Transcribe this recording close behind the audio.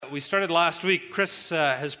we started last week. Chris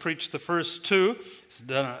has preached the first two. He's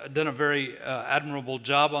done a very admirable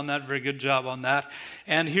job on that, very good job on that.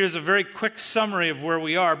 And here's a very quick summary of where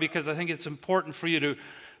we are, because I think it's important for you to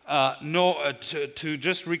to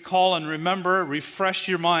just recall and remember, refresh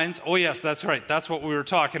your minds. Oh yes, that's right. That's what we were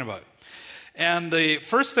talking about. And the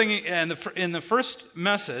first thing, in the first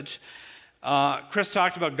message, Chris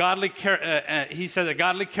talked about he said that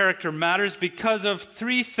godly character matters because of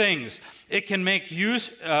three things. It can make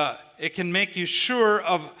us sure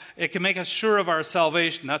of our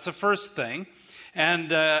salvation. That's the first thing, and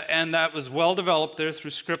that was well developed there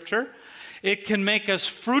through Scripture. It can make us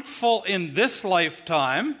fruitful in this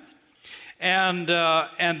lifetime, and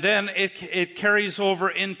then it carries over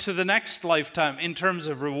into the next lifetime in terms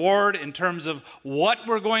of reward, in terms of what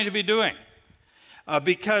we're going to be doing.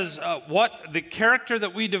 Because what the character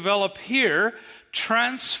that we develop here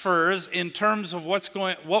transfers in terms of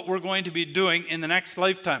what we're going to be doing in the next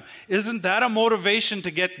lifetime. Isn't that a motivation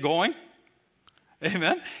to get going?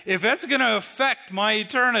 Amen. If it's going to affect my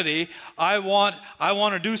eternity, I want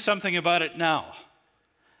to do something about it now.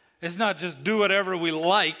 It's not just do whatever we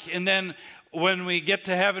like, and then when we get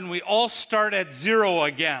to heaven, we all start at zero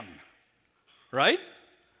again. Right?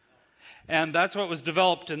 And that's what was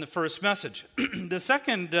developed in the first message. In the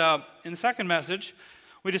second message,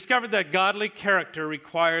 we discovered that godly character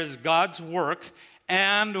requires God's work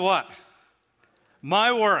and what?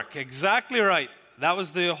 My work. Exactly right. That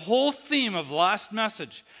was the whole theme of the last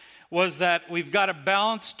message, was that we've got to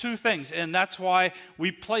balance two things. And that's why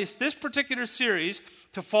we placed this particular series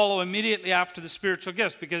to follow immediately after the spiritual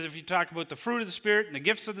gifts. Because if you talk about the fruit of the Spirit and the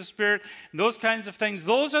gifts of the Spirit, and those kinds of things,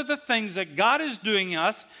 those are the things that God is doing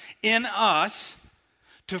in us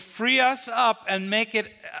to free us up and make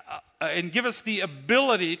it, and give us the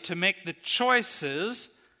ability to make the choices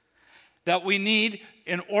that we need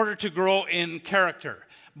in order to grow in character.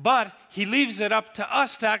 But He leaves it up to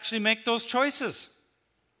us to actually make those choices.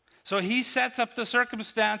 So He sets up the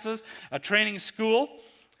circumstances, a training school,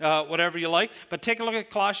 whatever you like. But take a look at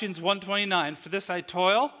Colossians 1:29. For this I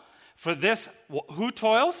toil. For this, who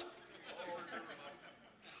toils?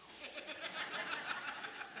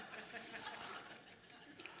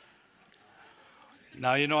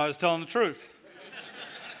 Now you know I was telling the truth.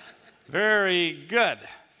 Very good.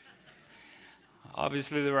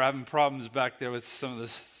 Obviously, they were having problems back there with some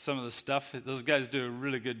of the stuff. Those guys do a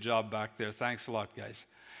really good job back there. Thanks a lot, guys.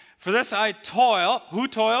 For this I toil. Who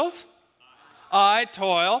toils? I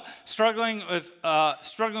toil, struggling with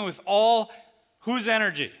all whose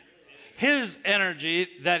energy? His energy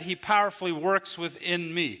that He powerfully works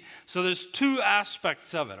within me. So there's two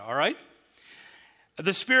aspects of it. All right.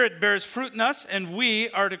 The Spirit bears fruit in us, and we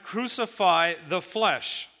are to crucify the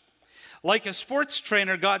flesh. Like a sports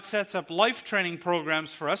trainer, God sets up life training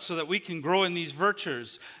programs for us so that we can grow in these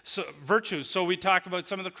virtues. So we talk about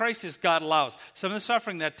some of the crises God allows, some of the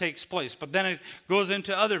suffering that takes place. But then it goes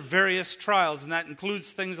into other various trials, and that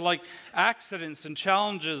includes things like accidents and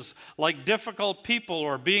challenges, like difficult people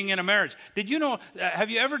or being in a marriage. Did you know,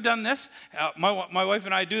 have you ever done this? My wife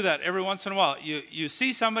and I do that every once in a while. You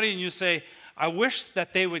see somebody and you say, I wish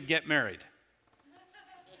that they would get married.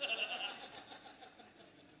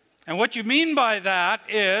 And what you mean by that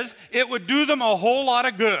is it would do them a whole lot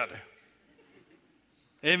of good.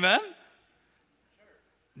 Amen?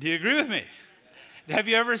 Do you agree with me? Have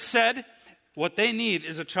you ever said what they need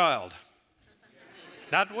is a child?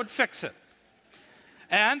 That would fix it.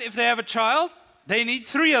 And if they have a child, they need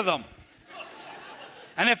 3 of them.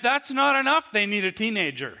 And if that's not enough, they need a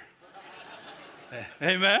teenager.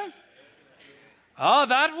 Amen? Oh,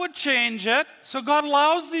 that would change it. So God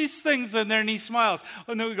allows these things in there, and He smiles.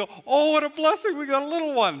 And then we go, oh, what a blessing, we got a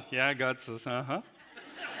little one. Yeah, God says,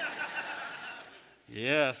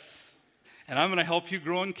 Yes. And I'm going to help you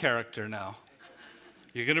grow in character now.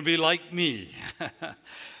 You're going to be like me.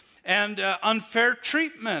 And unfair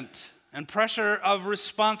treatment and pressure of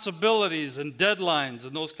responsibilities and deadlines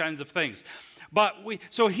and those kinds of things.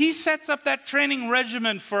 So He sets up that training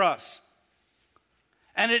regimen for us.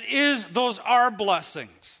 And those are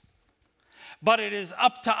blessings. But it is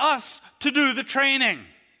up to us to do the training.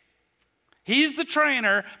 He's the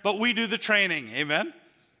trainer, but we do the training. Amen?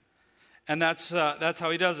 And that's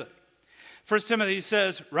how He does it. 1 Timothy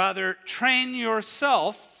says, rather, train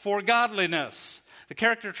yourself for godliness. The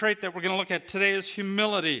character trait that we're going to look at today is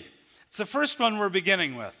humility. It's the first one we're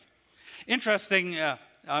beginning with. Interesting,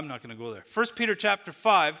 I'm not going to go there. 1 Peter chapter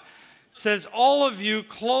 5 says, all of you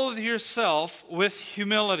clothe yourself with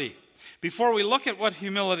humility. Before we look at what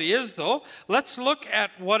humility is, though, let's look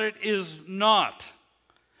at what it is not.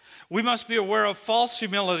 We must be aware of false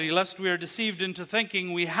humility, lest we are deceived into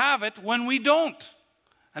thinking we have it when we don't.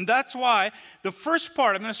 And that's why the first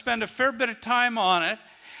part, I'm going to spend a fair bit of time on it,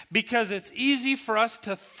 because it's easy for us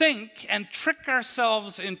to think and trick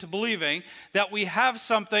ourselves into believing that we have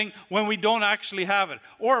something when we don't actually have it.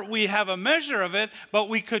 Or we have a measure of it, but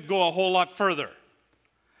we could go a whole lot further.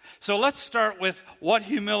 So let's start with what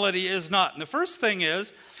humility is not. And the first thing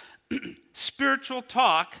is, spiritual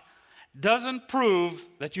talk doesn't prove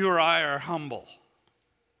that you or I are humble.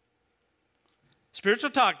 Spiritual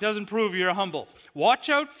talk doesn't prove you're humble. Watch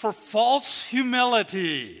out for false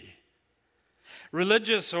humility.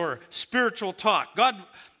 Religious or spiritual talk.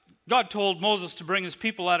 God told Moses to bring his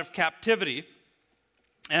people out of captivity,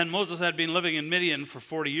 and Moses had been living in Midian for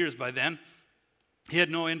 40 years by then. He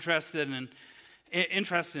had no interest in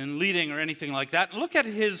leading or anything like that. Look at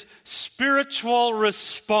his spiritual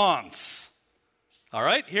response. All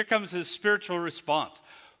right, here comes his spiritual response.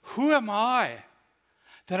 Who am I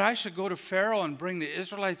that I should go to Pharaoh and bring the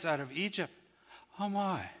Israelites out of Egypt? Who am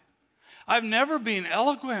I? I've never been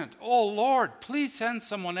eloquent. Oh, Lord, please send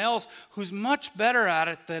someone else who's much better at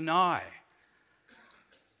it than I.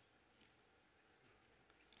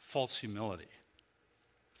 False humility.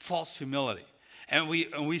 False humility. And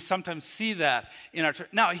we sometimes see that in our church.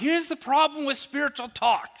 Now, here's the problem with spiritual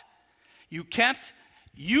talk. You can't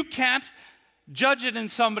judge it in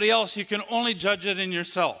somebody else. You can only judge it in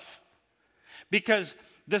yourself. Because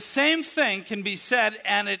the same thing can be said,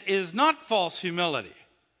 and it is not false humility.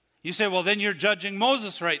 You say, well, then you're judging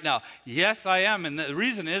Moses right now. Yes, I am, and the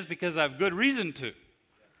reason is because I have good reason to.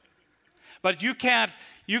 But you can't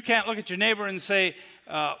look at your neighbor and say,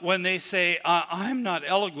 when they say, I'm not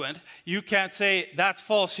eloquent, you can't say that's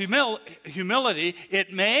false humility.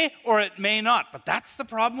 It may or it may not, but that's the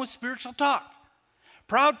problem with spiritual talk.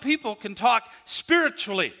 Proud people can talk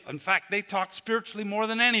spiritually. In fact, they talk spiritually more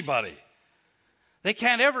than anybody. They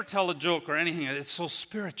can't ever tell a joke or anything. It's so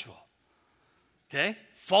spiritual. Okay?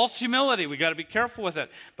 False humility. We got to be careful with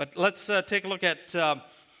it. But let's take a look at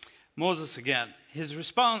Moses again. His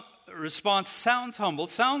response sounds humble,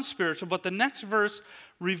 sounds spiritual, but the next verse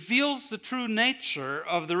reveals the true nature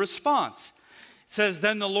of the response. It says,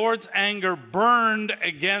 then the Lord's anger burned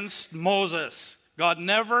against Moses. God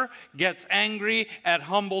never gets angry at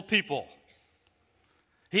humble people.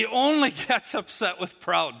 He only gets upset with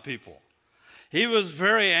proud people. He was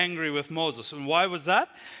very angry with Moses. And why was that?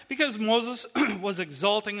 Because Moses was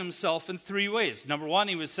exalting himself in three ways. Number one,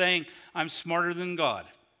 he was saying, I'm smarter than God.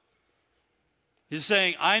 He's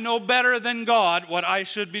saying, I know better than God what I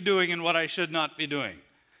should be doing and what I should not be doing.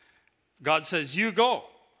 God says, you go.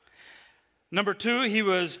 Number two, he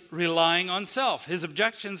was relying on self. His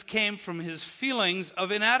objections came from his feelings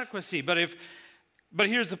of inadequacy. But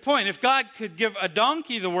here's the point. If God could give a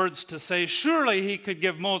donkey the words to say, surely he could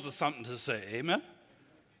give Moses something to say. Amen?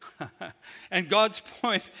 And God's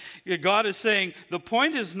point, God is saying, the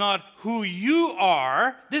point is not who you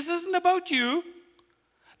are. This isn't about you.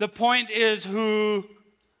 The point is who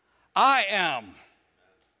I am.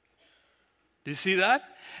 Do you see that?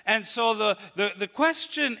 And so the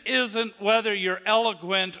question isn't whether you're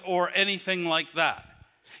eloquent or anything like that.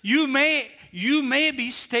 You may be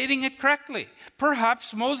stating it correctly.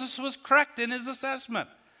 Perhaps Moses was correct in his assessment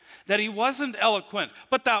that he wasn't eloquent,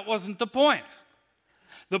 but that wasn't the point.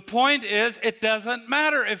 The point is, it doesn't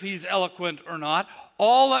matter if he's eloquent or not.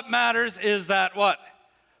 All that matters is that what?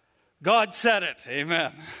 God said it.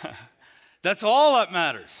 Amen. That's all that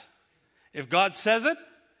matters. If God says it,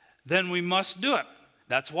 then we must do it.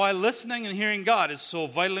 That's why listening and hearing God is so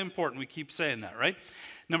vitally important. We keep saying that, right?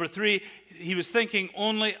 Number three, he was thinking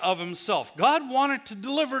only of himself. God wanted to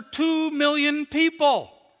deliver 2 million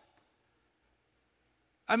people.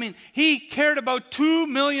 I mean, he cared about 2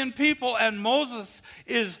 million people, and Moses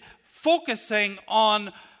is focusing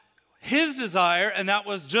on his desire, and that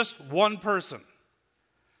was just one person.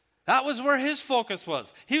 That was where his focus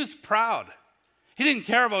was. He was proud. He didn't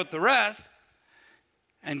care about the rest,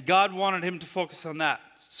 and God wanted him to focus on that.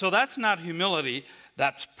 So that's not humility.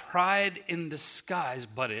 That's pride in disguise,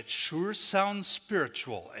 but it sure sounds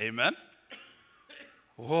spiritual. Amen?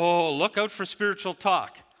 Whoa, look out for spiritual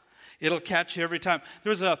talk. It'll catch you every time. There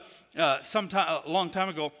was a long time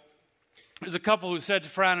ago, there's a couple who said to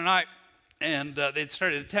Fran and I, and they'd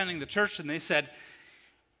started attending the church, and they said,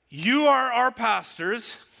 you are our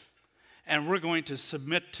pastors, and we're going to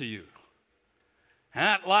submit to you. And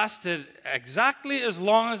that lasted exactly as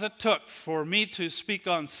long as it took for me to speak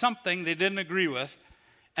on something they didn't agree with,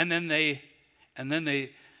 and then they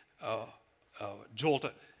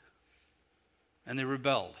jolted, and they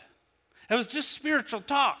rebelled. It was just spiritual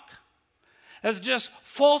talk. It was just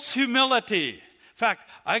false humility. In fact,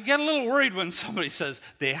 I get a little worried when somebody says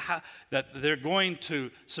that they're going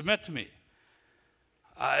to submit to me.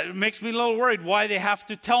 It makes me a little worried why they have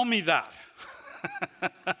to tell me that.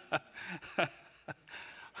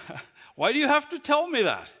 Why do you have to tell me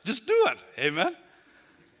that? Just do it. Amen?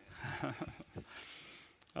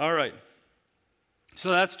 All right.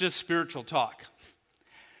 So that's just spiritual talk.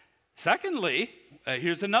 Secondly,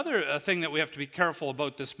 here's another thing that we have to be careful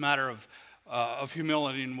about this matter of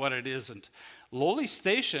humility and what it isn't. A lowly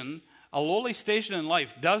station in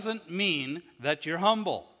life doesn't mean that you're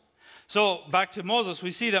humble. So back to Moses,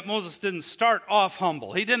 we see that Moses didn't start off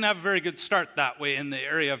humble. He didn't have a very good start that way in the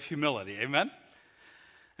area of humility. Amen?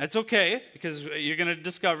 That's okay, because you're going to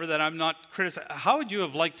discover that I'm not criticizing. How would you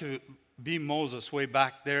have liked to be Moses way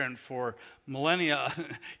back there, and for millennia,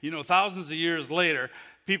 thousands of years later,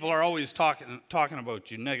 people are always talking about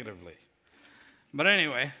you negatively. But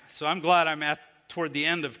anyway, so I'm glad I'm toward the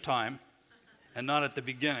end of time and not at the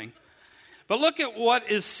beginning. But look at what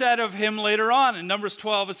is said of him later on. In Numbers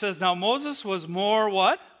 12, it says, now Moses was more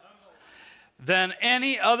what? Than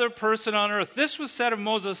any other person on earth. This was said of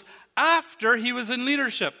Moses after he was in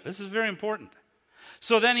leadership. This is very important.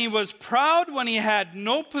 So then he was proud when he had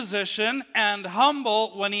no position and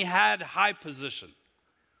humble when he had high position.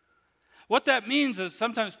 What that means is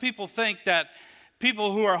sometimes people think that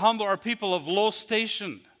people who are humble are people of low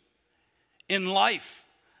station in life.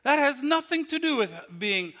 That has nothing to do with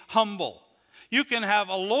being humble. You can have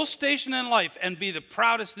a low station in life and be the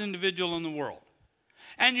proudest individual in the world.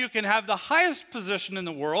 And you can have the highest position in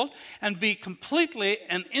the world and be completely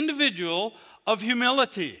an individual of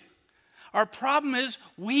humility. Our problem is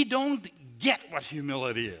we don't get what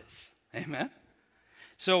humility is. Amen?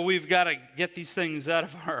 So we've got to get these things out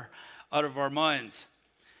of our minds.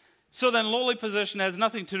 So then lowly position has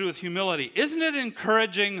nothing to do with humility. Isn't it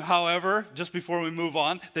encouraging, however, just before we move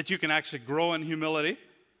on, that you can actually grow in humility?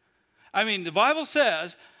 I mean, the Bible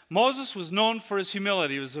says Moses was known for his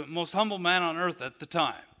humility. He was the most humble man on earth at the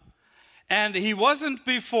time. And he wasn't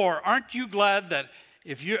before. Aren't you glad that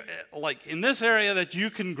if you're, like in this area, that you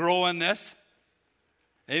can grow in this?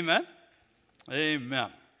 Amen? Amen.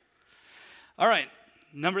 All right,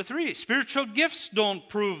 number 3, spiritual gifts don't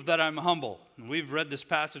prove that I'm humble. We've read this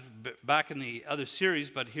passage back in the other series,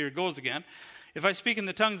 but here it goes again. If I speak in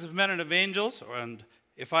the tongues of men and of angels, and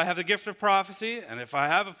if I have the gift of prophecy, and if I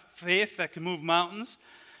have a faith that can move mountains,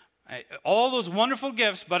 all those wonderful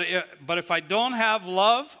gifts, but if I don't have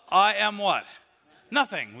love, I am what?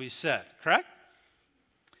 Nothing, we said, correct?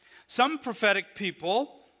 Some prophetic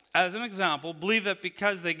people, as an example, believe that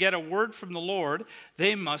because they get a word from the Lord,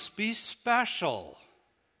 they must be special.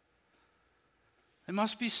 They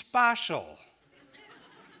must be special.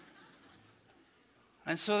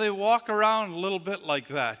 And so they walk around a little bit like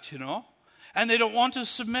that, And they don't want to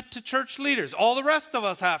submit to church leaders. All the rest of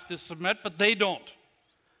us have to submit, but they don't.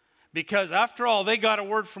 Because after all, they got a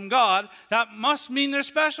word from God. That must mean they're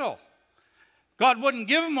special. God wouldn't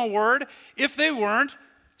give them a word if they weren't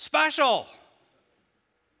special.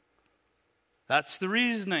 That's the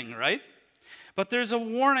reasoning, right? But there's a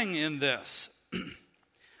warning in this.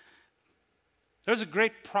 There's a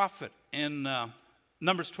great prophet in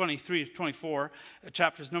Numbers 23 to 24,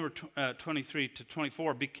 chapters number 23 to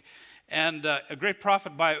 24. And a great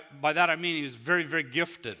prophet, by that I mean he was very, very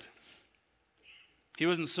gifted. He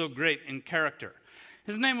wasn't so great in character.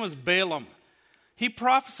 His name was Balaam. He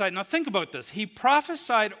prophesied, now think about this, he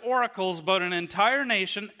prophesied oracles about an entire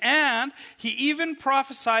nation, and he even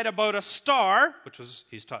prophesied about a star,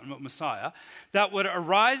 he's talking about Messiah, that would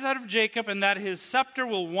arise out of Jacob and that his scepter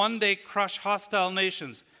will one day crush hostile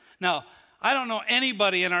nations. Now, I don't know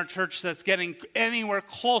anybody in our church that's getting anywhere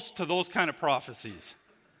close to those kind of prophecies.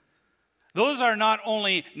 Those are not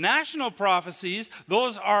only national prophecies,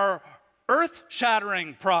 those are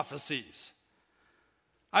earth-shattering prophecies.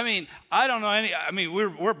 I mean, I don't know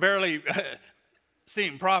we're barely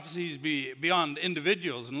seeing prophecies beyond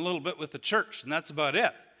individuals and a little bit with the church, and that's about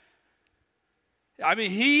it. I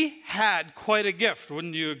mean, he had quite a gift,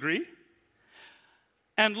 wouldn't you agree?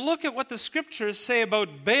 And look at what the scriptures say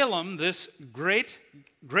about Balaam, this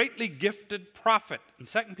greatly gifted prophet, in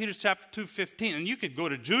 2 Peter chapter 2:15. And you could go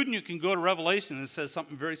to Jude and you can go to Revelation, and it says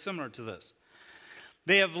something very similar to this.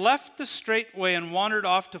 They have left the straight way and wandered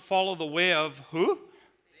off to follow the way of who?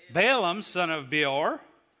 Balaam, son of Beor,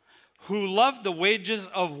 who loved the wages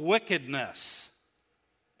of wickedness.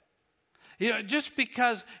 Just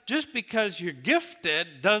because you're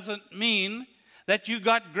gifted doesn't mean that you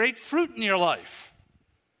got great fruit in your life.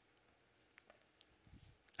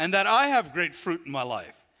 And that I have great fruit in my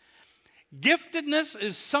life. Giftedness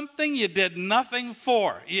is something you did nothing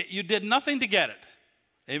for. You did nothing to get it.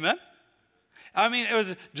 Amen? I mean, it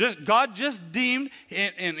was just, God just deemed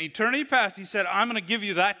in eternity past, he said, I'm going to give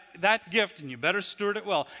you that gift, and you better steward it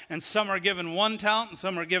well. And some are given 1 talent, and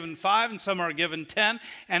some are given 5, and some are given 10,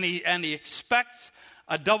 and he expects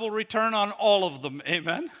a double return on all of them.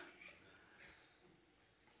 Amen?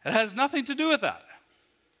 It has nothing to do with that.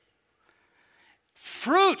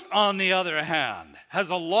 Fruit, on the other hand, has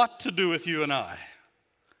a lot to do with you and I.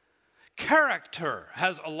 Character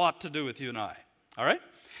has a lot to do with you and I. All right?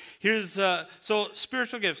 So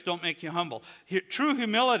spiritual gifts don't make you humble. True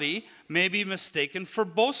humility may be mistaken for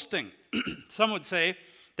boasting. Some would say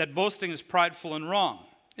that boasting is prideful and wrong.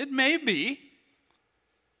 It may be,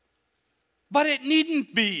 but it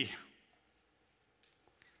needn't be.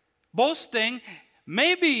 Boasting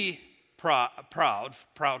may be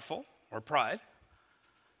proudful or pride,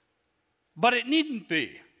 but it needn't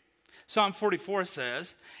be. Psalm 44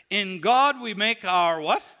 says, in God we make our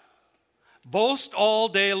what? Boast all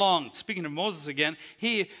day long. Speaking of Moses again,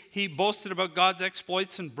 he boasted about God's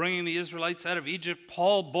exploits in bringing the Israelites out of Egypt.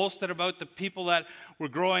 Paul boasted about the people that were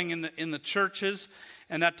growing in the churches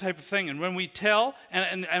and that type of thing. And when we tell,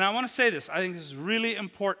 and I want to say this, I think this is really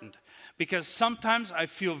important, because sometimes I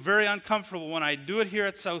feel very uncomfortable when I do it here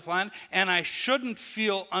at Southland, and I shouldn't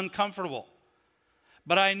feel uncomfortable.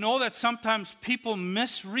 But I know that sometimes people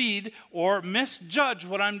misread or misjudge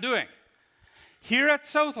what I'm doing. Here at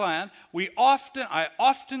Southland, I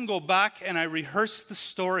often go back and I rehearse the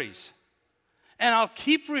stories. And I'll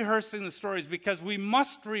keep rehearsing the stories because we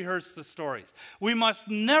must rehearse the stories. We must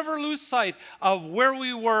never lose sight of where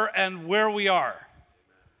we were and where we are.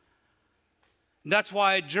 That's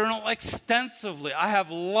why I journal extensively. I have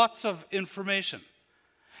lots of information.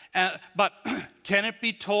 But can it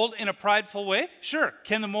be told in a prideful way? Sure.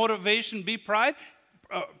 Can the motivation be pride?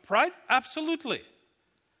 Pride? Absolutely.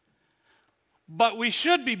 But we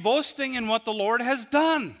should be boasting in what the Lord has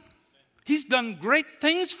done. He's done great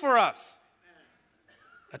things for us.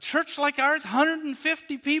 A church like ours,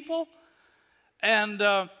 150 people, and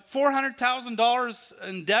 $400,000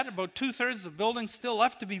 in debt, about 2/3 of the building still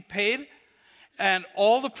left to be paid, and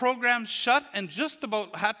all the programs shut, and just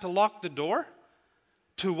about had to lock the door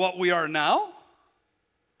to what we are now.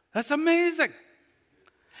 That's amazing.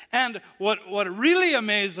 And what really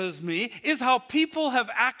amazes me is how people have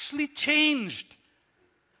actually changed.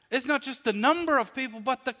 It's not just the number of people,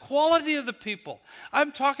 but the quality of the people.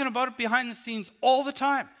 I'm talking about it behind the scenes all the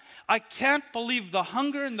time. I can't believe the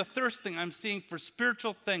hunger and the thirsting I'm seeing for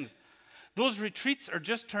spiritual things. Those retreats are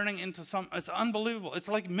just turning into it's unbelievable. It's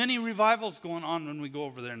like mini revivals going on when we go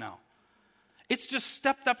over there now. It's just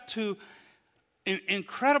stepped up to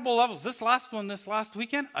incredible levels. This last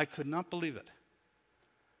weekend, I could not believe it.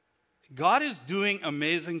 God is doing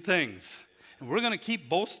amazing things, and we're going to keep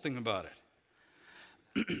boasting about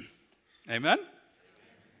it. Amen?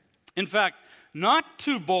 In fact, not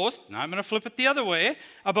to boast, and I'm going to flip it the other way,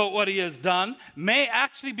 about what he has done may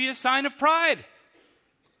actually be a sign of pride.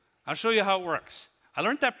 I'll show you how it works. I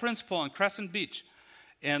learned that principle on Crescent Beach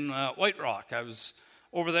in White Rock. I was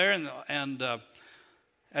over there, and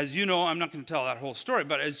as you know, I'm not going to tell that whole story,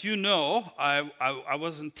 but as you know, I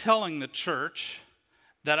wasn't telling the church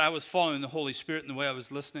that I was following the Holy Spirit in the way I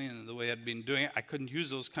was listening and the way I'd been doing it. I couldn't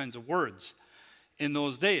use those kinds of words in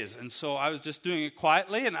those days. And so I was just doing it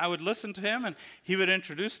quietly, and I would listen to him, and he would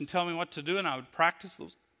introduce and tell me what to do, and I would practice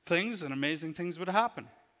those things, and amazing things would happen.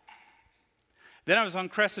 Then I was on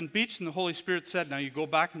Crescent Beach, and the Holy Spirit said, now you go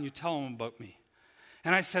back and you tell them about me.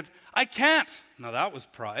 And I said, I can't. Now that was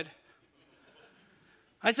pride.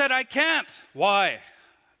 I said, I can't. Why?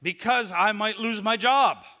 Because I might lose my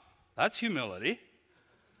job. That's humility.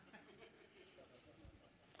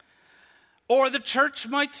 Or the church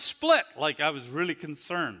might split, like I was really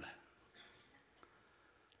concerned.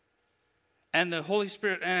 And the Holy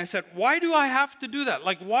Spirit, and I said, why do I have to do that?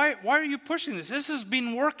 Like, why are you pushing this? This has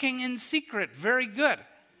been working in secret very good.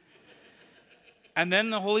 And then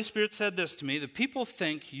the Holy Spirit said this to me, the people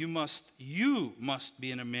think you must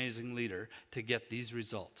be an amazing leader to get these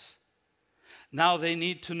results. Now they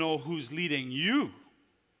need to know who's leading you.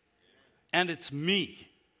 And it's me,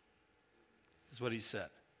 is what he said.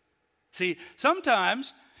 See,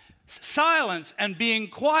 sometimes silence and being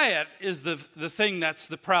quiet is the thing that's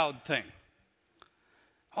the proud thing.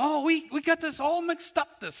 Oh, we got this all mixed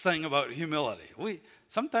up, this thing about humility.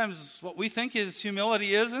 Sometimes what we think is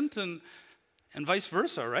humility isn't, and vice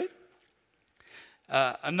versa, right?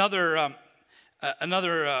 Another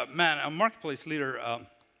man, a marketplace leader,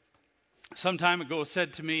 some time ago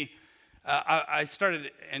said to me, I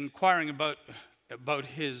started inquiring about about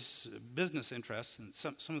his business interests and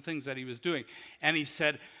some of the things that he was doing. And he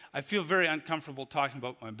said, I feel very uncomfortable talking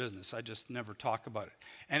about my business. I just never talk about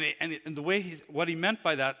it. And the way what he meant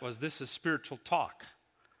by that was, this is spiritual talk.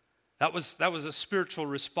 That was a spiritual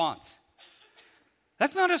response.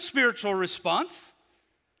 That's not a spiritual response.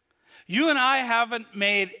 You and I haven't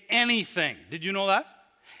made anything. Did you know that?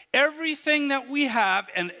 Everything that we have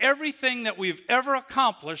and everything that we've ever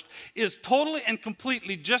accomplished is totally and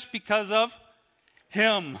completely just because of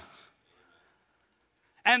Him.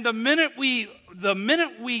 And the minute we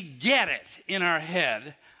get it in our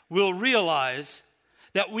head, we'll realize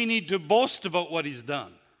that we need to boast about what He's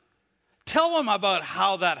done. Tell Him about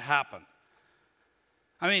how that happened.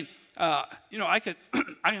 I mean, I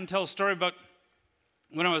can tell a story about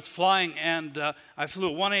when I was flying, and I flew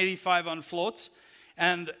a 185 on floats,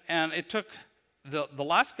 and it took the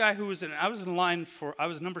last guy who was in. I was in line I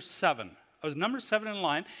was number 7. I was number 7 in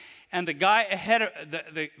line, and the guy ahead of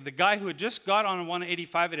the guy who had just got on a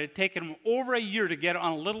 185, it had taken him over a year to get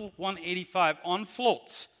on a little 185 on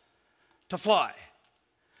floats to fly.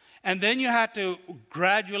 And then you had to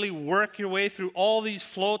gradually work your way through all these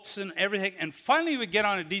floats and everything, and finally you would get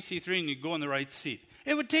on a DC-3 and you'd go in the right seat.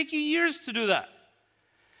 It would take you years to do that.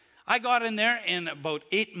 I got in there in about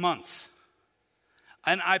 8 months,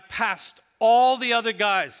 and I passed all the other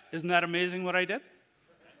guys. Isn't that amazing what I did?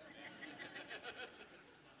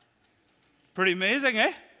 Pretty amazing,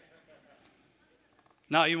 eh?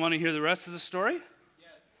 Now, you want to hear the rest of the story?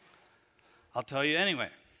 Yes. I'll tell you anyway.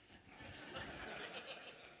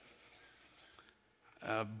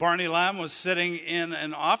 Barney Lamb was sitting in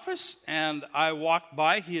an office, and I walked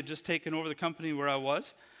by. He had just taken over the company where I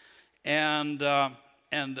was, and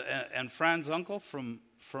Fran's uncle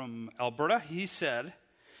from Alberta, he said,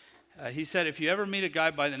 if you ever meet a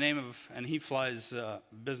guy by the name of, and he flies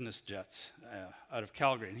business jets out of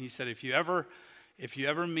Calgary, and he said, if you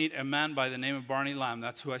ever meet a man by the name of Barney Lamb,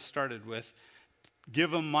 that's who I started with,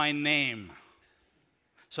 give him my name.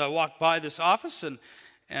 So I walked by this office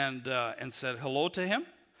and said hello to him,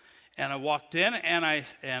 and I walked in,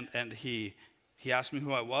 and he asked me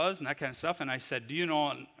who I was and that kind of stuff, and I said, do you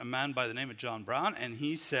know a man by the name of John Brown? And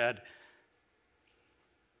he said,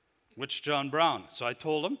 which John Brown? So I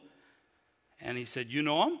told him, and he said, you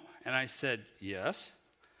know him? And I said, yes.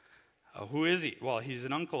 Who is he? Well, he's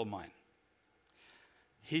an uncle of mine.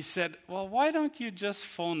 He said, well, why don't you just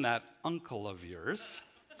phone that uncle of yours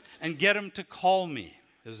and get him to call me?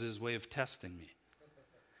 It was his way of testing me.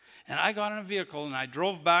 And I got in a vehicle, and I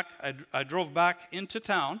drove back. I drove back into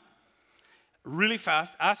town really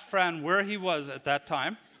fast, asked Fran where he was at that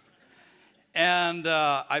time, and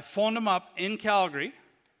I phoned him up in Calgary,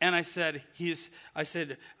 and I said,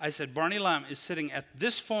 Barney Lamb is sitting at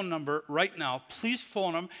this phone number right now. Please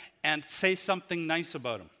phone him and say something nice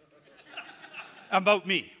about him, about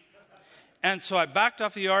me. And so I backed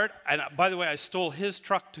off the yard, and by the way, I stole his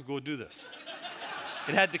truck to go do this.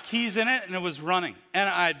 It had the keys in it, and it was running. And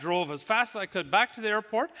I drove as fast as I could back to the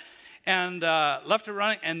airport and left it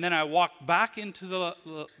running. And then I walked back into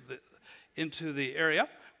the area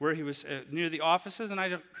where he was near the offices. And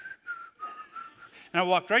I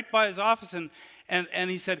walked right by his office, and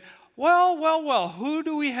he said, well, who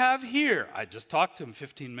do we have here? I just talked to him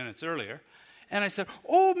 15 minutes earlier. And I said,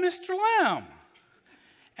 oh, Mr. Lamb.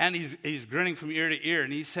 And he's grinning from ear to ear.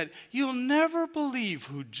 And he said, you'll never believe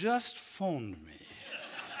who just phoned me.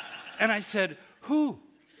 And I said, who?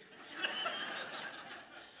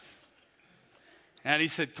 And he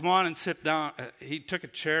said, come on and sit down. He took a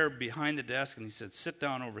chair behind the desk, and he said, sit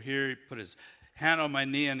down over here. He put his hand on my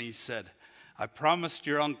knee, and he said, I promised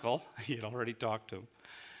your uncle, he had already talked to him,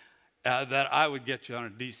 that I would get you on a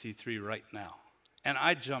DC-3 right now. And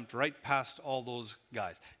I jumped right past all those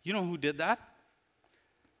guys. You know who did that?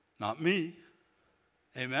 Not me.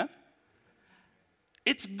 Amen?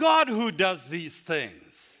 It's God who does these things.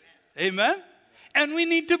 Amen? And we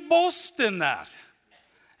need to boast in that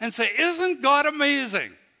and say, isn't God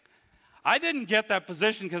amazing? I didn't get that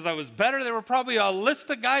position because I was better. There were probably a list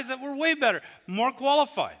of guys that were way better, more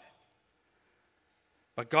qualified.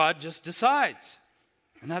 But God just decides.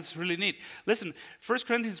 And that's really neat. Listen, 1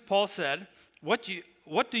 Corinthians, Paul said, what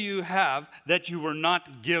do you have that you were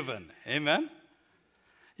not given? Amen?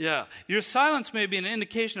 Yeah. Your silence may be an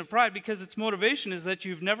indication of pride because its motivation is that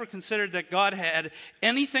you've never considered that God had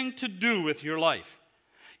anything to do with your life.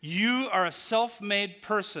 You are a self-made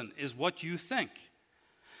person, is what you think.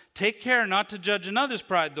 Take care not to judge another's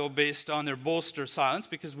pride, though, based on their boast or silence,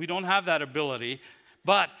 because we don't have that ability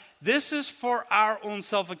But this is for our own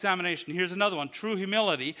self-examination. Here's another one. True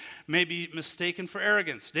humility may be mistaken for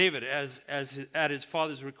arrogance. David, at his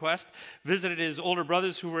father's request, visited his older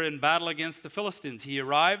brothers who were in battle against the Philistines. He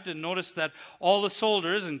arrived and noticed that all the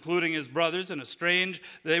soldiers, including his brothers,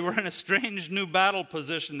 they were in a strange new battle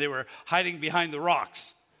position. They were hiding behind the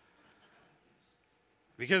rocks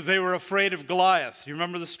because they were afraid of Goliath. You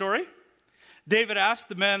remember the story? David asked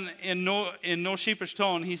the men in no sheepish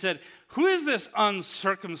tone, he said, "Who is this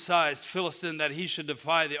uncircumcised Philistine that he should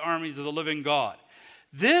defy the armies of the living God?"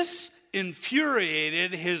 This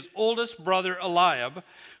infuriated his oldest brother Eliab,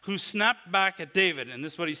 who snapped back at David. And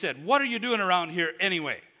this is what he said: "What are you doing around here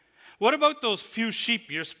anyway? What about those few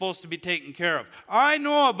sheep you're supposed to be taking care of? I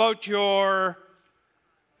know about your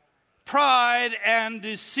pride and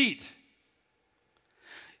deceit.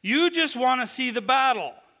 You just want to see the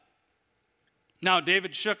battle." Now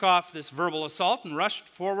David shook off this verbal assault and rushed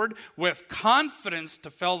forward with confidence to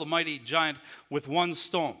fell the mighty giant with one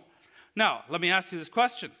stone. Now, let me ask you this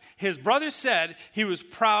question. His brother said he was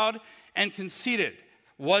proud and conceited.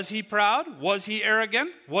 Was he proud? Was he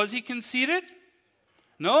arrogant? Was he conceited?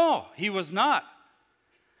 No, he was not.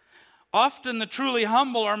 Often the truly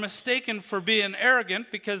humble are mistaken for being arrogant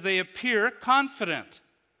because they appear confident.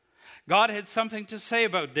 God had something to say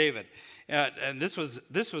about David. And this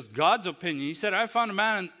was God's opinion. He said, "I found a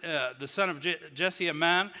man, the son of Jesse, a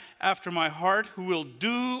man after my heart, who will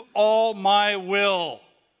do all my will."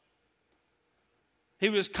 He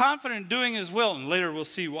was confident in doing his will, and later we'll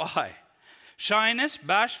see why. Shyness,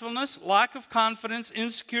 bashfulness, lack of confidence,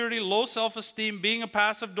 insecurity, low self-esteem, being a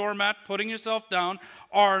passive doormat, putting yourself down,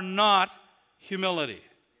 are not humility.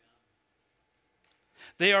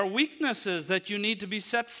 They are weaknesses that you need to be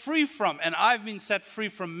set free from. And I've been set free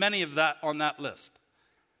from many of that on that list.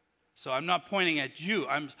 So I'm not pointing at you.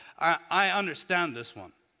 I understand this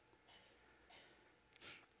one.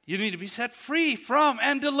 You need to be set free from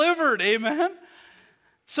and delivered. Amen?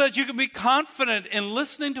 So that you can be confident in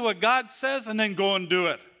listening to what God says and then go and do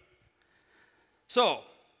it. So,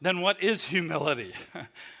 then what is humility?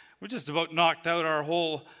 We just about knocked out our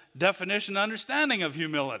whole definition and understanding of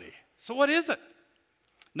humility. So what is it?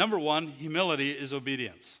 Number one, humility is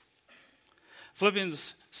obedience.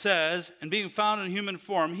 Philippians says, "And being found in human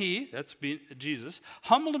form, he," that's Jesus,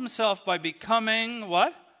 "humbled himself by becoming,"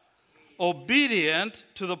 what? "Obedient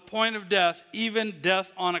to the point of death, even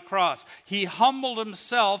death on a cross." He humbled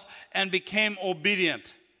himself and became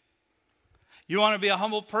obedient. You want to be a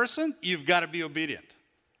humble person? You've got to be obedient.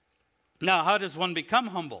 Now, how does one become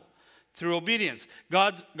humble? Through obedience.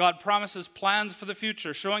 God promises plans for the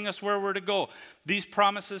future, showing us where we're to go. These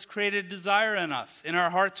promises create a desire in us. In our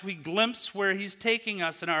hearts, we glimpse where he's taking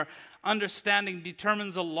us, and our understanding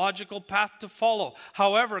determines a logical path to follow.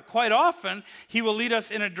 However, quite often, he will lead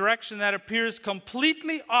us in a direction that appears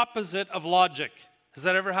completely opposite of logic. Has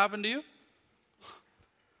that ever happened to you?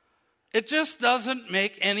 It just doesn't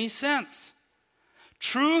make any sense.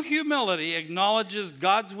 True humility acknowledges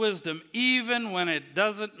God's wisdom even when it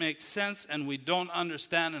doesn't make sense and we don't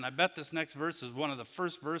understand. And I bet this next verse is one of the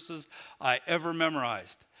first verses I ever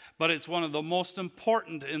memorized. But it's one of the most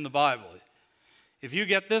important in the Bible. If you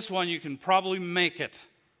get this one, you can probably make it.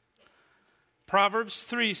 Proverbs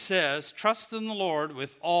 3 says, "Trust in the Lord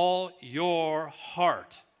with all your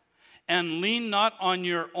heart and lean not on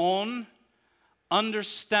your own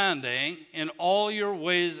understanding. In all your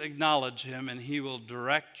ways acknowledge him, and he will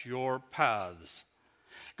direct your paths."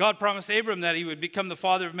 God promised Abram that he would become the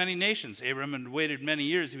father of many nations. Abram had waited many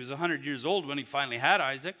years. He was 100 years old when he finally had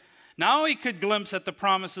Isaac. Now he could glimpse at the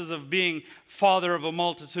promises of being father of a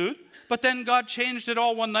multitude. But then God changed it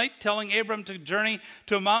all one night, telling Abram to journey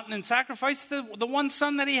to a mountain and sacrifice the one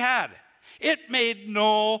son that he had. It made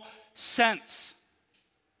no sense.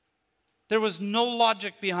 There was no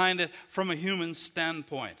logic behind it from a human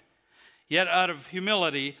standpoint. Yet out of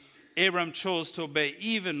humility, Abram chose to obey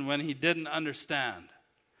even when he didn't understand.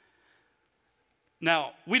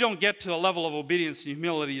 Now, we don't get to a level of obedience and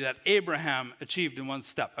humility that Abraham achieved in one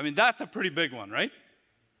step. I mean, that's a pretty big one, right?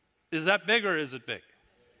 Is that big or is it big?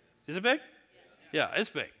 Is it big? Yeah, it's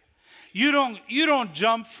big. You don't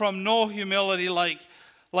jump from no humility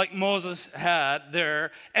like Moses had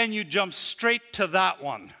there, and you jump straight to that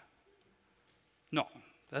one. No,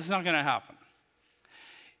 that's not going to happen.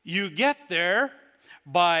 You get there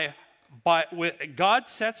by God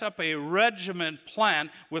sets up a regiment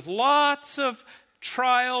plan with lots of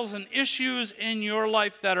trials and issues in your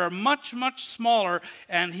life that are much, much smaller,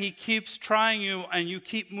 and he keeps trying you, and you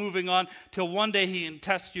keep moving on till one day he can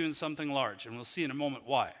test you in something large, and we'll see in a moment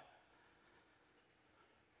why.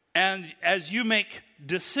 And as you make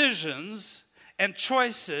decisions and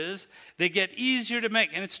choices, they get easier to make.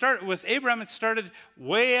 And it started with Abraham. It started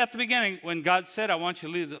way at the beginning when God said, I want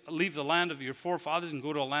you to leave the land of your forefathers and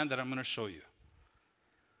go to a land that I'm going to show you.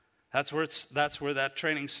 That's where that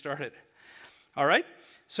training started. All right?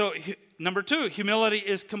 So number 2, humility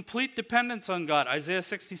is complete dependence on God. Isaiah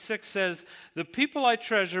 66 says, the people I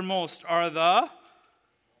treasure most are the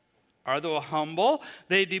humble.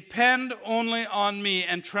 They depend only on me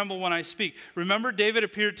and tremble when I speak. Remember, David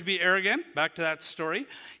appeared to be arrogant. Back to that story.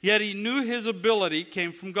 Yet he knew his ability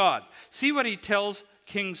came from God. See what he tells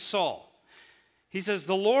King Saul. He says,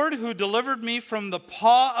 the Lord who delivered me from the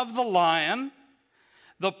paw of the lion,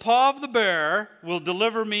 the paw of the bear, will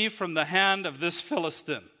deliver me from the hand of this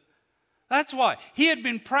Philistine. That's why. He had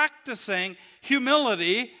been practicing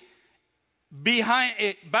humility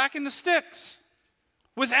back in the sticks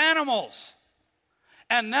with animals.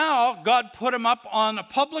 And now God put him up on a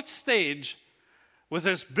public stage with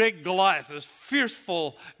this big Goliath, this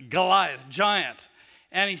fearful Goliath, giant.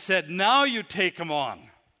 And he said, now you take him on.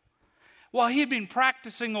 Well, he had been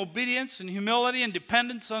practicing obedience and humility and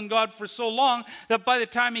dependence on God for so long that by the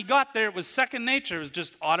time he got there, it was second nature. It was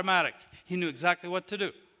just automatic. He knew exactly what to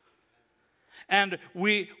do. And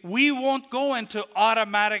we won't go into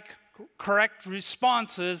automatic correct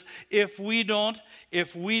responses if we don't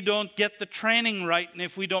get the training right and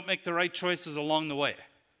if we don't make the right choices along the way.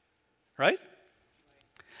 Right?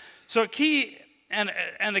 So a key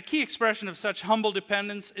expression of such humble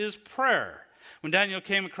dependence is prayer. When Daniel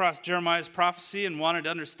came across Jeremiah's prophecy and wanted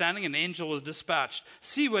understanding, an angel was dispatched.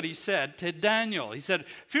 See what he said to Daniel. He said,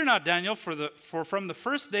 fear not, Daniel, for from the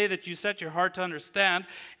first day that you set your heart to understand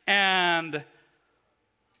and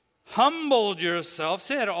humbled yourself,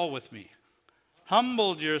 say it all with me,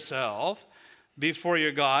 humbled yourself before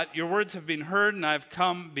your God, your words have been heard and I've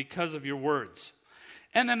come because of your words.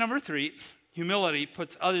 And then number 3, humility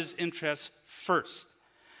puts others' interests first.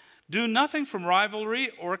 Do nothing from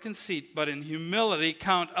rivalry or conceit, but in humility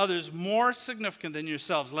count others more significant than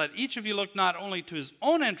yourselves. Let each of you look not only to his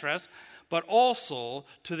own interests, but also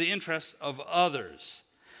to the interests of others.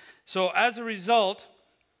 So as a result,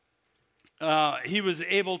 he was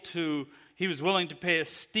willing to pay a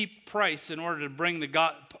steep price in order to bring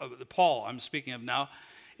Paul, I'm speaking of now,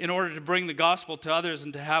 in order to bring the gospel to others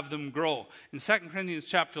and to have them grow. In 2 Corinthians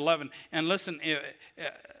chapter 11, and listen,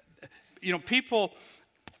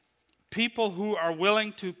 people who are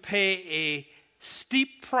willing to pay a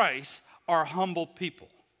steep price are humble people.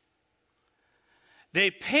 They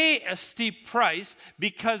pay a steep price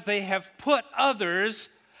because they have put others'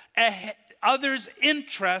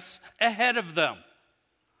 interests ahead of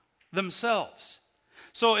themselves.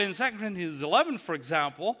 So in 2 Corinthians 11, for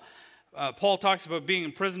example, Paul talks about being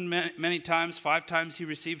in prison many times. 5 times he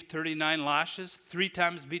received 39 lashes, 3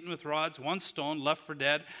 times beaten with rods, 1 stone, left for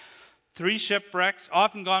dead, 3 shipwrecks,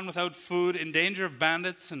 often gone without food, in danger of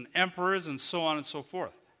bandits and emperors, and so on and so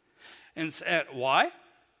forth. And why?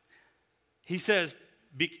 He says,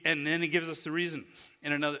 and then he gives us the reason.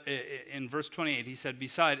 In verse 28, he said,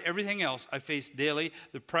 beside everything else, I face daily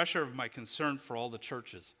the pressure of my concern for all the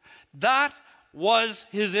churches. That was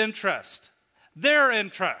his interest, their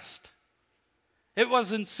interest. It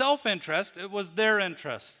wasn't self-interest, it was their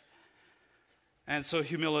interest. And so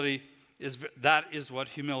that is what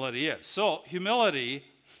humility is. So humility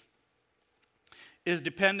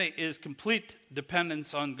is complete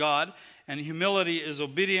dependence on God, and humility is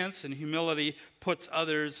obedience, and humility puts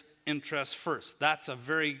others' interests first. That's a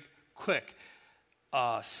very quick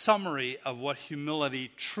summary of what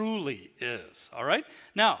humility truly is. All right?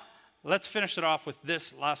 Now, let's finish it off with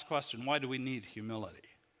this last question. Why do we need humility?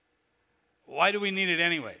 Why do we need it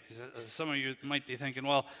anyway? Some of you might be thinking,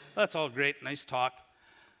 well, that's all great, nice talk.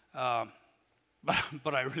 But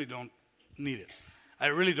I really don't need it. I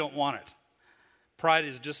really don't want it. Pride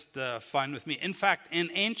is just fine with me. In fact, in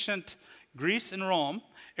ancient Greece and Rome,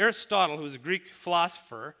 Aristotle, who was a Greek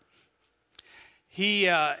philosopher, he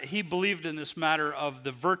believed in this matter of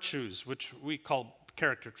the virtues, which we call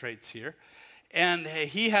character traits here. And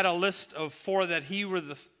he had a list of 4 that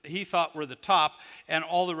he thought were the top, and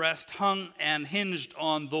all the rest hung and hinged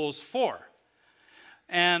on those 4.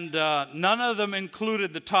 And none of them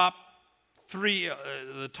included the top 3,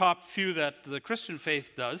 the top few that the Christian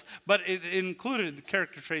faith does, but it included the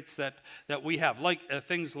character traits that we have, like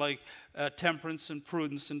things like temperance and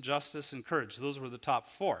prudence and justice and courage. Those were the top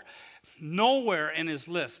 4. Nowhere in his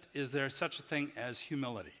list is there such a thing as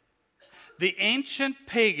humility. The ancient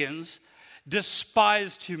pagans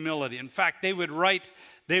despised humility. In fact, they would write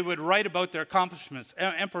about their accomplishments.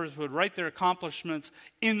 Emperors would write their accomplishments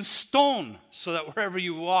in stone so that wherever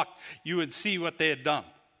you walked, you would see what they had done.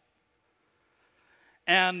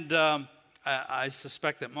 And I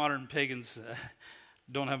suspect that modern pagans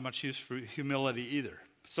don't have much use for humility either.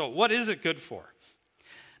 So what is it good for?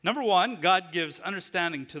 Number one, God gives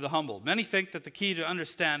understanding to the humble. Many think that the key to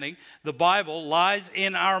understanding the Bible lies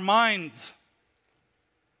in our minds.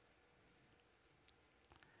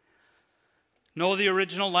 Know the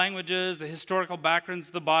original languages, the historical backgrounds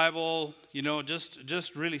of the Bible,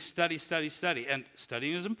 just really study. And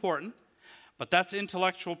studying is important, but that's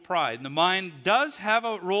intellectual pride. And the mind does have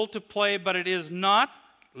a role to play, but it is not,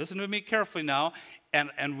 listen to me carefully now,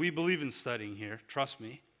 and we believe in studying here, trust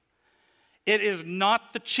me. It is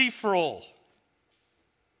not the chief role.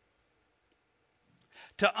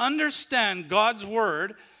 To understand God's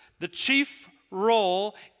word, the chief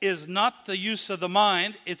role is not the use of the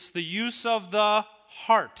mind, it's the use of the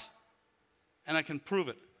heart. And I can prove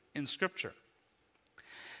it in Scripture.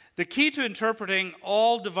 The key to interpreting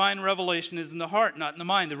all divine revelation is in the heart, not in the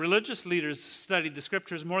mind. The religious leaders studied the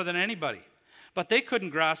Scriptures more than anybody. But they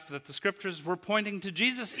couldn't grasp that the Scriptures were pointing to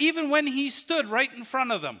Jesus even when he stood right in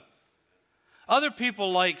front of them. Other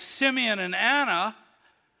people like Simeon and Anna,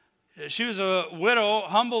 she was a widow.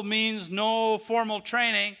 Humble means no formal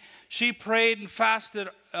training. She prayed and fasted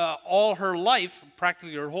all her life,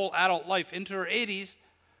 practically her whole adult life, into her 80s,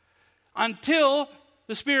 until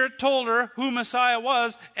the Spirit told her who Messiah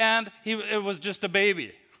was, and it was just a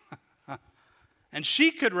baby. And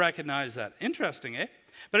she could recognize that. Interesting, eh?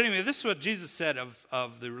 But anyway, this is what Jesus said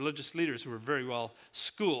of the religious leaders who were very well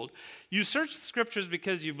schooled. You search the Scriptures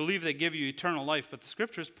because you believe they give you eternal life, but the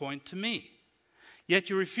Scriptures point to me. Yet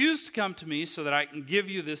you refuse to come to me so that I can give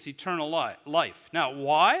you this eternal life. Now,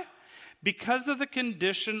 why? Because of the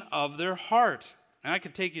condition of their heart. And I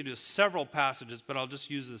could take you to several passages, but I'll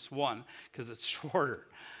just use this one because it's shorter.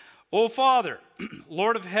 O Father,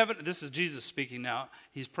 Lord of heaven, this is Jesus speaking now,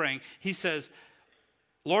 he's praying. He says,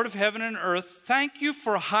 Lord of heaven and earth, thank you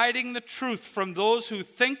for hiding the truth from those who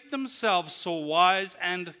think themselves so wise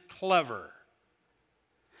and clever,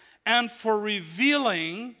 and for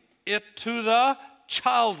revealing it to the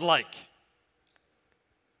childlike.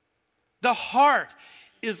 The heart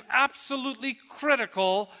is absolutely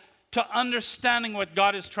critical to understanding what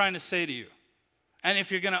God is trying to say to you. And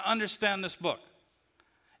if you're going to understand this book,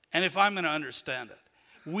 and if I'm going to understand it,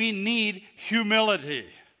 we need humility.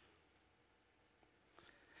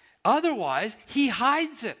 Otherwise, he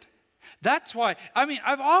hides it. That's why,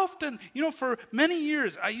 I've often, for many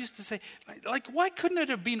years, I used to say, why couldn't it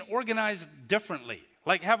have been organized differently?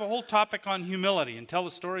 Like, have a whole topic on humility and tell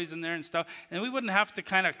the stories in there and stuff, and we wouldn't have to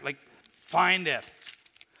kind of, find it,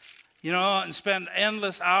 and spend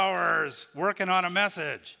endless hours working on a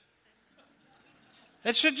message.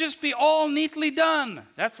 It should just be all neatly done.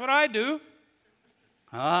 That's what I do.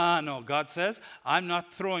 No, God says, I'm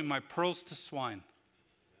not throwing my pearls to swine.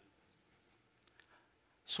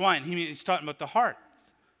 Swine, he's talking about the heart,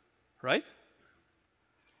 right?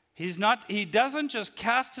 He doesn't just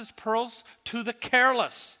cast his pearls to the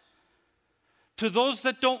careless, to those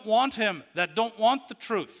that don't want him, that don't want the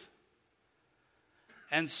truth.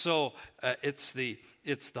 And so it's the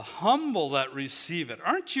humble that receive it.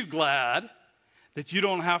 Aren't you glad that you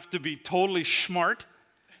don't have to be totally smart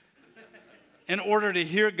in order to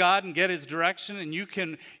hear God and get his direction, and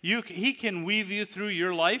he can weave you through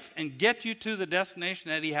your life and get you to the destination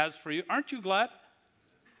that he has for you? Aren't you glad?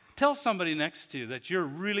 Tell somebody next to you that you're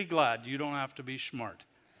really glad you don't have to be smart.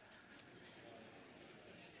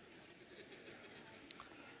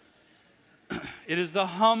 It is the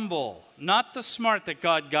humble, not the smart, that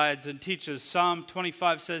God guides and teaches. Psalm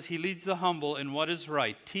 25 says he leads the humble in what is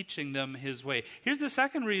right, teaching them his way. Here's the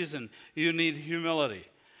second reason you need humility.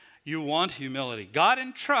 You want humility. God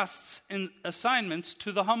entrusts assignments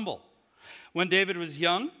to the humble. When David was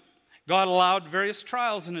young, God allowed various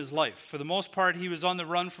trials in his life. For the most part, he was on the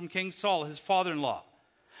run from King Saul, his father-in-law.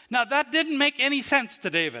 Now, that didn't make any sense to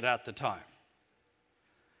David at the time.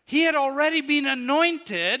 He had already been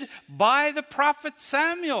anointed by the prophet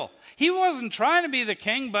Samuel. He wasn't trying to be the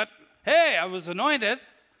king, but hey, I was anointed.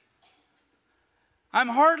 I'm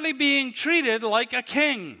hardly being treated like a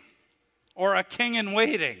king or a king in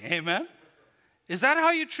waiting. Amen? Is that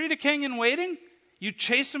how you treat a king in waiting? You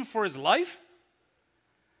chase him for his life?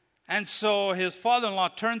 And so his father-in-law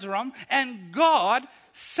turns around, and God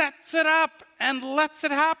sets it up and lets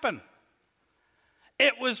it happen.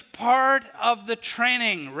 It was part of the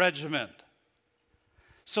training regiment.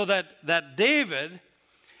 So that David,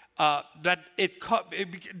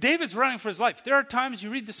 David's running for his life. There are times you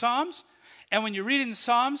read the Psalms, and when you're reading the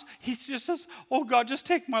Psalms, he just says, oh God, just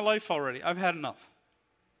take my life already. I've had enough.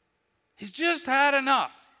 He's just had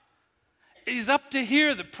enough. He's up to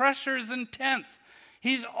here. The pressure is intense.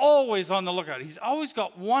 He's always on the lookout. He's always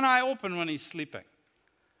got one eye open when he's sleeping.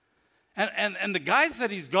 And the guys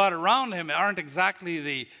that he's got around him aren't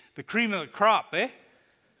exactly the cream of the crop, eh?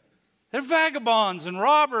 They're vagabonds and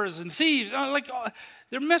robbers and thieves.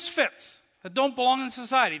 They're misfits that don't belong in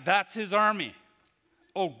society. That's his army.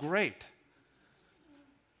 Oh, great.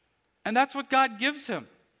 And that's what God gives him.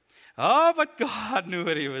 Oh, but God knew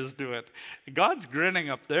what he was doing. God's grinning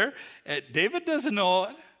up there. David doesn't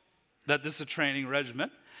know that this is a training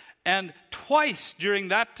regiment. And twice during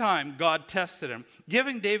that time, God tested him,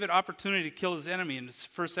 giving David opportunity to kill his enemy. In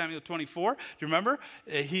 1 Samuel 24, do you remember?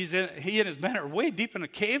 He and his men are way deep in a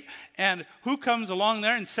cave. And who comes along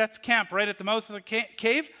there and sets camp right at the mouth of the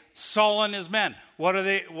cave? Saul and his men. What are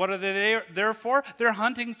they there for? They're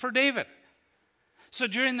hunting for David. So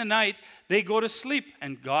during the night, they go to sleep.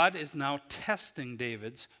 And God is now testing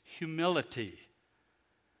David's humility.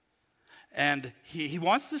 And he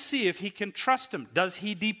wants to see if he can trust him. Does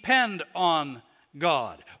he depend on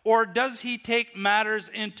God? Or does he take matters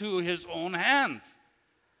into his own hands?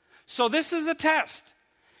 So this is a test.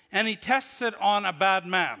 And he tests it on a bad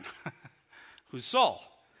man, who's Saul.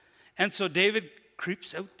 And so David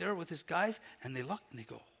creeps out there with his guys, and they look and they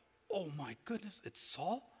go, oh my goodness, it's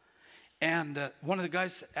Saul? And one of the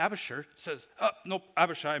guys, Abishai, says,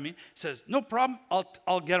 says, no problem,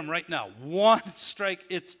 I'll get him right now. One strike,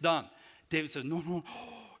 it's done. David says, no,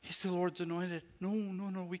 he's the Lord's anointed.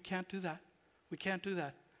 No, we can't do that. We can't do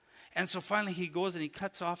that. And so finally he goes and he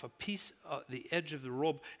cuts off a piece of the edge of the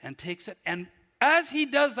robe and takes it. And as he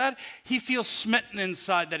does that, he feels smitten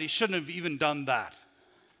inside that he shouldn't have even done that.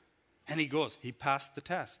 And he passed the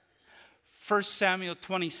test. 1 Samuel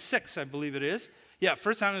 26, I believe it is. Yeah,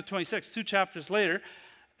 1 Samuel 26, 2 chapters later,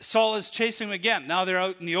 Saul is chasing him again. Now they're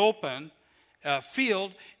out in the open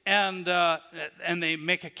field, and they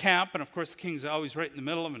make a camp, and of course the king's always right in the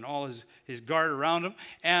middle of him and all his guard around him,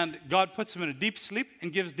 and God puts him in a deep sleep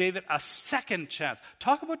and gives David a second chance.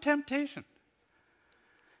 Talk about temptation.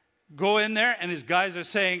 Go in there, and his guys are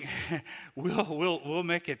saying, we'll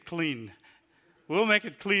make it clean. We'll make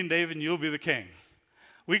it clean, David, and you'll be the king.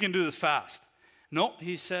 We can do this fast. No,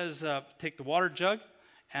 he says, take the water jug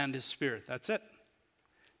and his spear. That's it.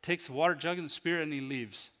 Takes the water jug and the spear, and he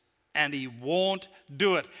leaves. And he won't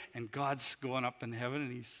do it. And God's going up in heaven,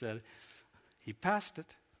 and he said, he passed it.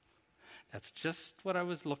 That's just what I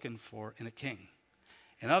was looking for in a king.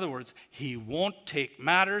 In other words, he won't take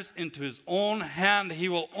matters into his own hand. He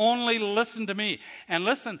will only listen to me. And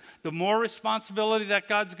listen, the more responsibility that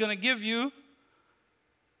God's going to give you,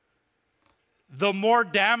 the more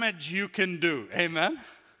damage you can do. Amen?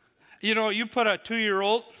 You know, you put a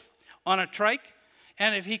 2-year-old on a trike,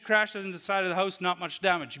 and if he crashes into the side of the house, not much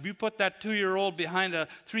damage. If you put that 2-year-old behind a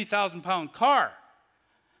 3,000-pound car,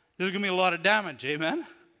 there's going to be a lot of damage. Amen?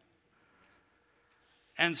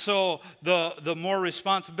 And so the more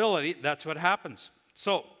responsibility, that's what happens.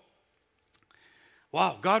 So,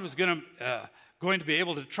 wow, God was going to be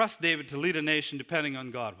able to trust David to lead a nation depending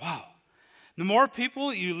on God. Wow. The more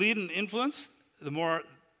people you lead and influence, the more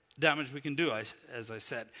damage we can do, as I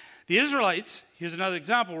said. The Israelites, here's another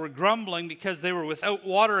example, were grumbling because they were without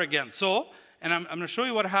water again. So, and I'm going to show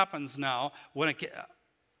you what happens now when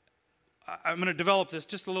I'm going to develop this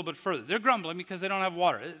just a little bit further. They're grumbling because they don't have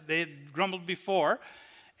water. They had grumbled before,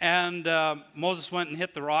 and Moses went and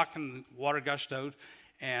hit the rock, and water gushed out,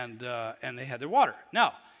 and they had their water.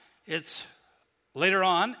 Now, it's later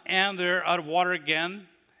on, and they're out of water again.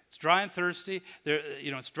 It's dry and thirsty.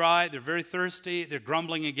 It's dry. They're very thirsty. They're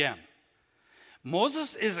grumbling again.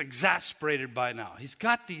 Moses is exasperated by now. He's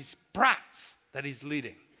got these brats that he's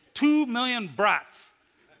leading. 2 million brats.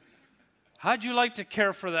 How'd you like to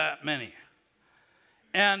care for that many?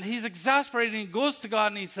 And he's exasperated, and he goes to God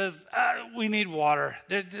and he says, we need water.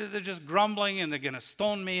 They're just grumbling, and they're going to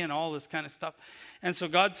stone me and all this kind of stuff. And so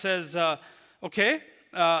God says, okay,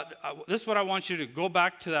 this is what I want you to go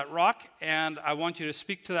back to that rock, and I want you to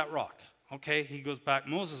speak to that rock. Okay, he goes back.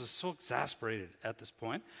 Moses is so exasperated at this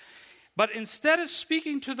point. But instead of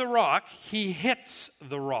speaking to the rock, he hits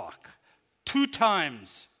the rock 2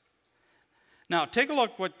 times. Now, take a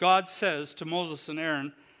look what God says to Moses and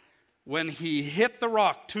Aaron when he hit the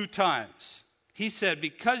rock 2 times. He said,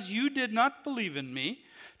 because you did not believe in me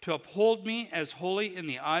to uphold me as holy in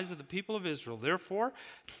the eyes of the people of Israel, therefore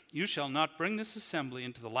you shall not bring this assembly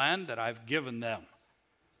into the land that I've given them.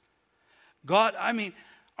 God,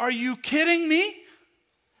 are you kidding me?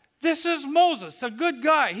 This is Moses, a good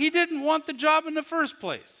guy. He didn't want the job in the first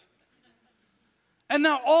place. And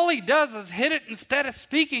now all he does is hit it instead of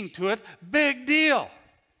speaking to it. Big deal.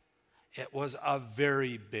 It was a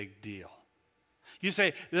very big deal. You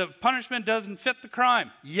say, the punishment doesn't fit the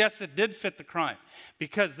crime. Yes, it did fit the crime.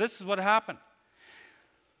 Because this is what happened.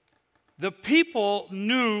 The people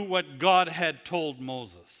knew what God had told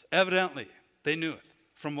Moses. Evidently, they knew it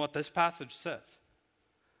from what this passage says.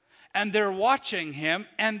 And they're watching him,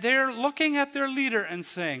 and they're looking at their leader and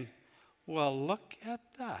saying, well, look at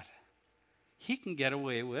that. He can get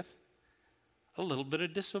away with a little bit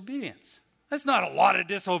of disobedience. That's not a lot of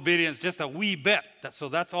disobedience, just a wee bit. So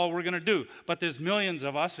that's all we're going to do. But there's millions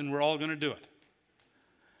of us, and we're all going to do it.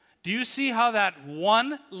 Do you see how that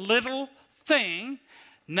one little thing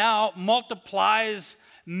now multiplies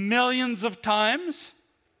millions of times?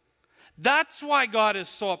 That's why God is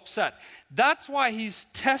so upset. That's why he's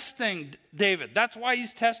testing David. That's why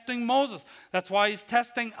he's testing Moses. That's why he's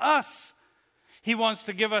testing us. He wants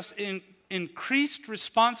to give us increased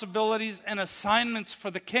responsibilities and assignments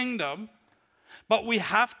for the kingdom, but we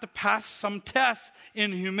have to pass some tests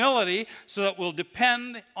in humility so that we'll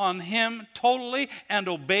depend on him totally and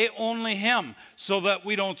obey only him so that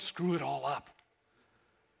we don't screw it all up.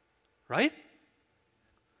 Right?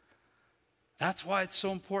 That's why it's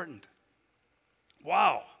so important.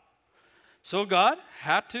 Wow. So God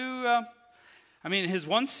had to, his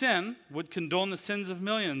one sin would condone the sins of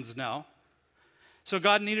millions now. So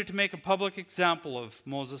God needed to make a public example of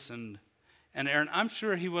Moses and Aaron. I'm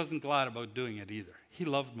sure he wasn't glad about doing it either. He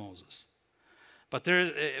loved Moses. But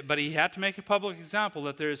he had to make a public example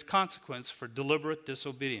that there is consequence for deliberate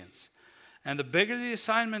disobedience. And the bigger the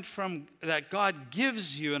assignment that God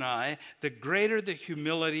gives you and I, the greater the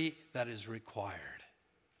humility that is required.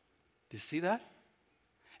 Do you see that?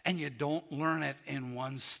 And you don't learn it in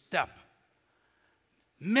one step.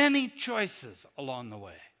 Many choices along the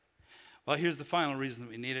way. Well, here's the final reason that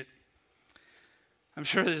we need it. I'm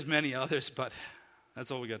sure there's many others, but that's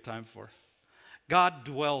all we got time for. God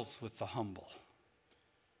dwells with the humble.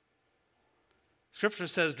 Scripture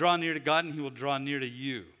says, draw near to God and he will draw near to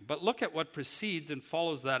you. But look at what precedes and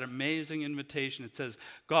follows that amazing invitation. It says,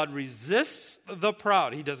 God resists the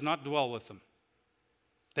proud. He does not dwell with them.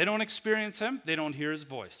 They don't experience him. They don't hear his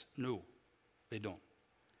voice. No, they don't.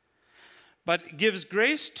 But gives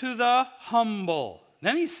grace to the humble.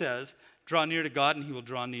 Then he says, draw near to God and he will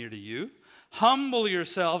draw near to you. Humble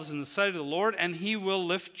yourselves in the sight of the Lord and he will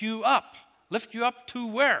lift you up. Lift you up to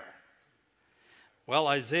where? Well,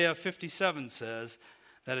 Isaiah 57 says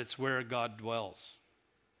that it's where God dwells.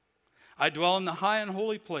 I dwell in the high and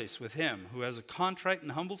holy place with him who has a contrite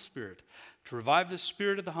and humble spirit, to revive the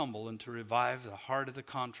spirit of the humble and to revive the heart of the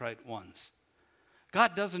contrite ones.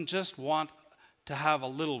 God doesn't just want to have a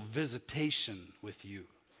little visitation with you.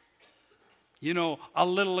 You know, a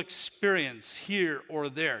little experience here or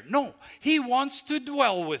there. No, he wants to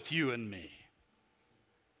dwell with you and me.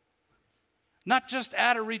 Not just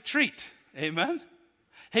at a retreat. Amen?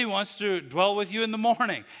 He wants to dwell with you in the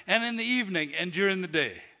morning and in the evening and during the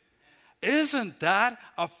day. Isn't that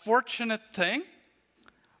a fortunate thing?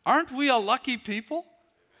 Aren't we a lucky people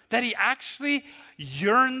that he actually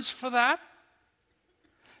yearns for that?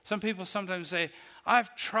 Some people sometimes say,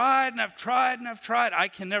 I've tried and I've tried and I've tried. I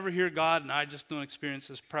can never hear God and I just don't experience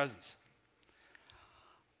his presence.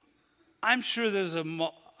 I'm sure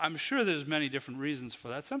there's many different reasons for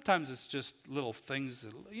that. Sometimes it's just little things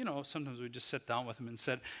that, sometimes we just sit down with him and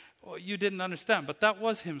said, oh, you didn't understand, but that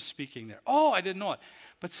was him speaking there. Oh, I didn't know it.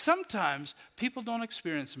 But sometimes people don't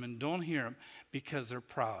experience him and don't hear him because they're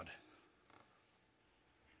proud.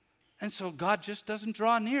 And so God just doesn't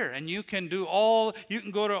draw near. And you can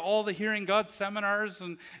go to all the Hearing God seminars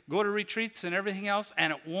and go to retreats and everything else,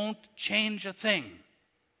 and it won't change a thing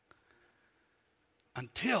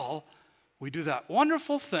until we do that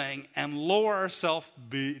wonderful thing and lower ourselves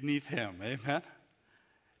beneath him. Amen?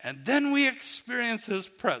 And then we experience his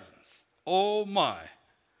presence. Oh my.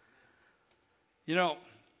 There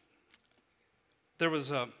was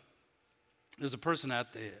a person at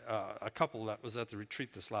a couple that was at the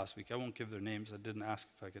retreat this last week. I won't give their names. I didn't ask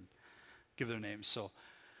if I could give their names. So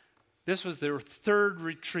this was their third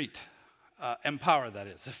retreat. Empower, that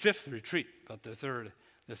is. The fifth retreat, but the third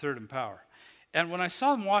Empower. And when I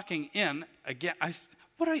saw them walking in, again, I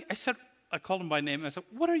called them by name, and I said,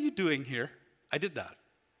 what are you doing here? I did that.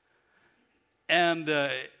 And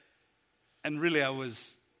really I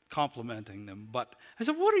was complimenting them. But I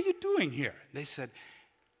said, what are you doing here? They said,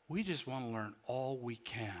 we just want to learn all we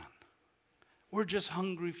can. We're just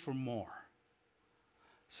hungry for more.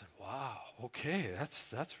 I said, wow, okay,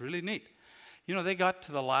 that's really neat. They got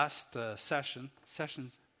to the last session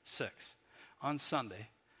 6, on Sunday.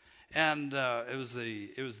 And it was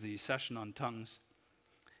the session on tongues.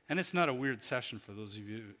 And it's not a weird session for those of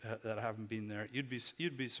you that haven't been there. You'd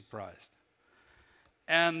be surprised.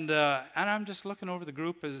 And I'm just looking over the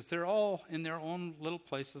group as they're all in their own little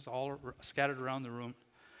places, all scattered around the room.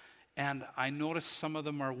 And I notice some of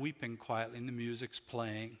them are weeping quietly, and the music's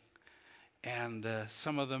playing. And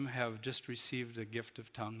some of them have just received a gift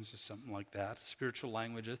of tongues or something like that, spiritual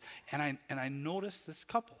languages. And I noticed this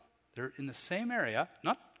couple. They're in the same area,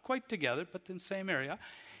 not quite together, but in the same area.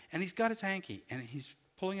 And he's got his hanky, and he's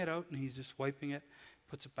pulling it out, and he's just wiping it,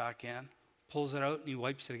 puts it back in, pulls it out, and he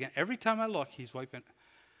wipes it again. Every time I look, he's wiping.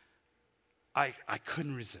 I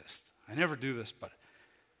couldn't resist. I never do this, but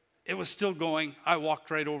it was still going. I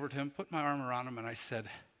walked right over to him, put my arm around him, and I said,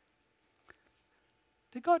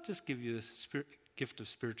 did God just give you this gift of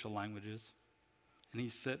spiritual languages? And he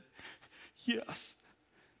said, yes.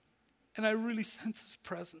 And I really sense his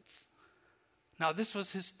presence. Now, this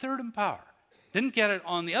was his third empower. Didn't get it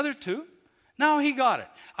on the other two. Now he got it.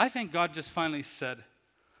 I think God just finally said,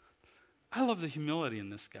 I love the humility in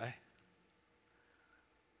this guy.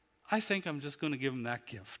 I think I'm just going to give him that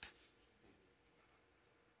gift.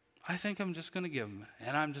 I think I'm just going to give him it,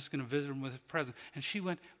 and I'm just going to visit him with his presence. And she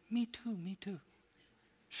went, me too, me too.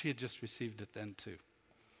 She had just received it then too.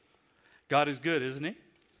 God is good, isn't he?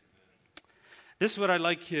 This is what I'd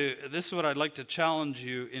like to challenge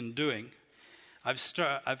you in doing.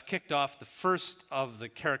 I've kicked off the first of the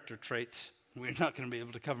character traits. We're not going to be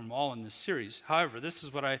able to cover them all in this series. However, this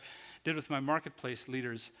is what I did with my marketplace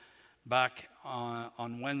leaders back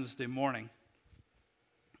on Wednesday morning.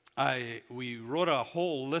 We wrote a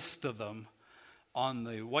whole list of them on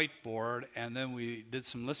the whiteboard, and then we did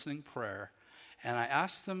some listening prayer. And I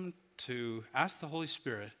asked them to ask the Holy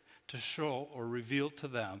Spirit to show or reveal to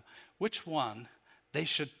them which one they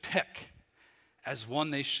should pick as one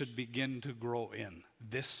they should begin to grow in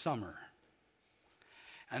this summer.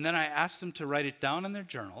 And then I asked them to write it down in their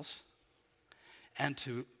journals and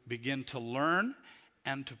to begin to learn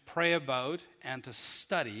and to pray about and to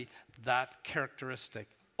study that characteristic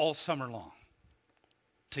all summer long,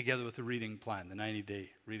 together with the reading plan, the 90-day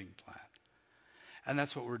reading plan. And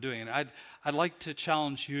that's what we're doing. And I'd like to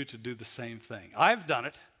challenge you to do the same thing. I've done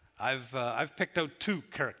it. I've picked out 2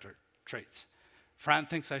 character traits. Fran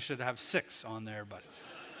thinks I should have 6 on there, but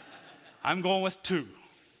I'm going with 2.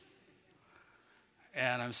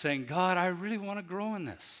 And I'm saying, God, I really want to grow in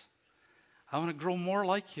this. I want to grow more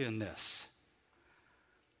like you in this.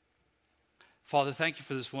 Father, thank you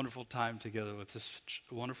for this wonderful time together with this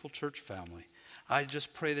wonderful church family. I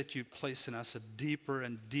just pray that you place in us a deeper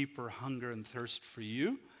and deeper hunger and thirst for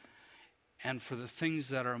you and for the things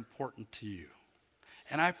that are important to you.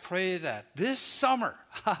 And I pray that this summer,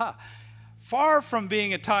 far from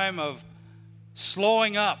being a time of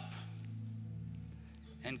slowing up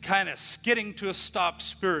and kind of skidding to a stop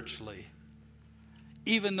spiritually,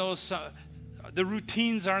 even though the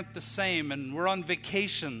routines aren't the same and we're on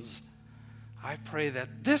vacations, I pray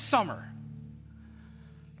that this summer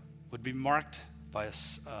would be marked by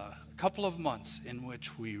a couple of months in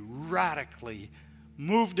which we radically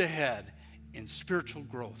moved ahead in spiritual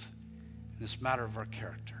growth in this matter of our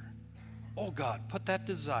character. Oh God, put that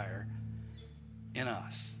desire in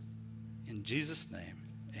us. In Jesus' name,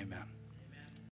 amen.